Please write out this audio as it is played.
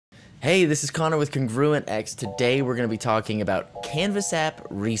Hey, this is Connor with CongruentX. Today we're going to be talking about Canvas app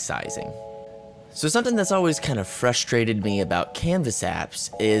resizing. So something that's always kind of frustrated me about Canvas apps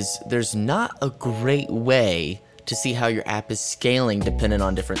is there's not a great way to see how your app is scaling depending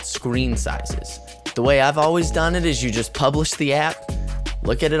on different screen sizes. The way I've always done it is you just publish the app,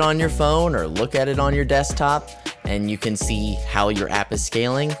 look at it on your phone or look at it on your desktop, and you can see how your app is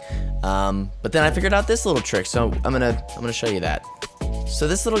scaling. But then I figured out this little trick, so I'm gonna show you that. So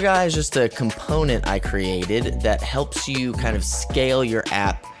this little guy is just a component I created that helps you kind of scale your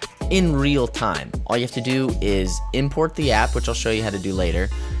app in real time. All you have to do is import the app, which I'll show you how to do later,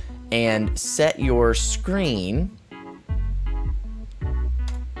 and set your screen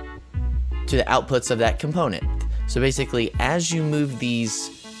to the outputs of that component. So basically, as you move these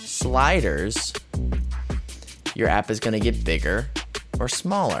sliders, your app is going to get bigger or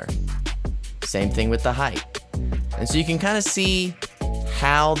smaller. Same thing with the height. And so you can kind of see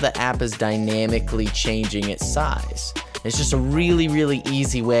how the app is dynamically changing its size. It's just a really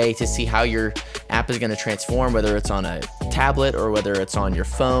easy way to see how your app is going to transform, whether it's on a tablet or whether it's on your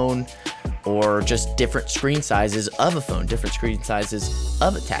phone, or just different screen sizes of a phone, different screen sizes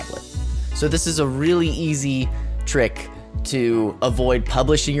of a tablet. So this is a really easy trick to avoid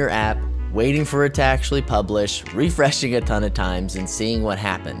publishing your app, waiting for it to actually publish, refreshing a ton of times, and seeing what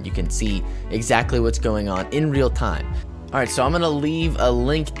happened. You can see exactly what's going on in real time. Alright, so I'm going to leave a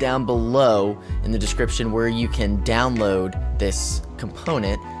link down below in the description where you can download this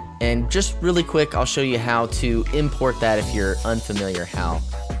component. And just really quick, I'll show you how to import that if you're unfamiliar how.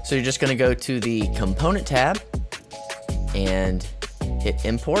 So you're just going to go to the component tab and hit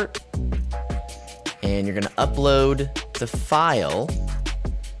import. And you're going to upload the file.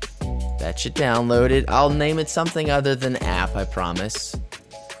 That should download it. I'll name it something other than app, I promise.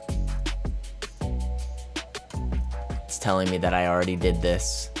 It's telling me that I already did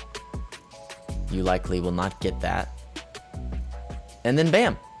this. You likely will not get that. And then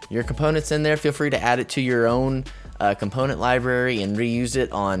bam, your component's in there. Feel free to add it to your own component library and reuse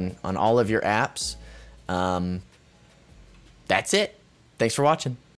it on all of your apps. That's it. Thanks for watching.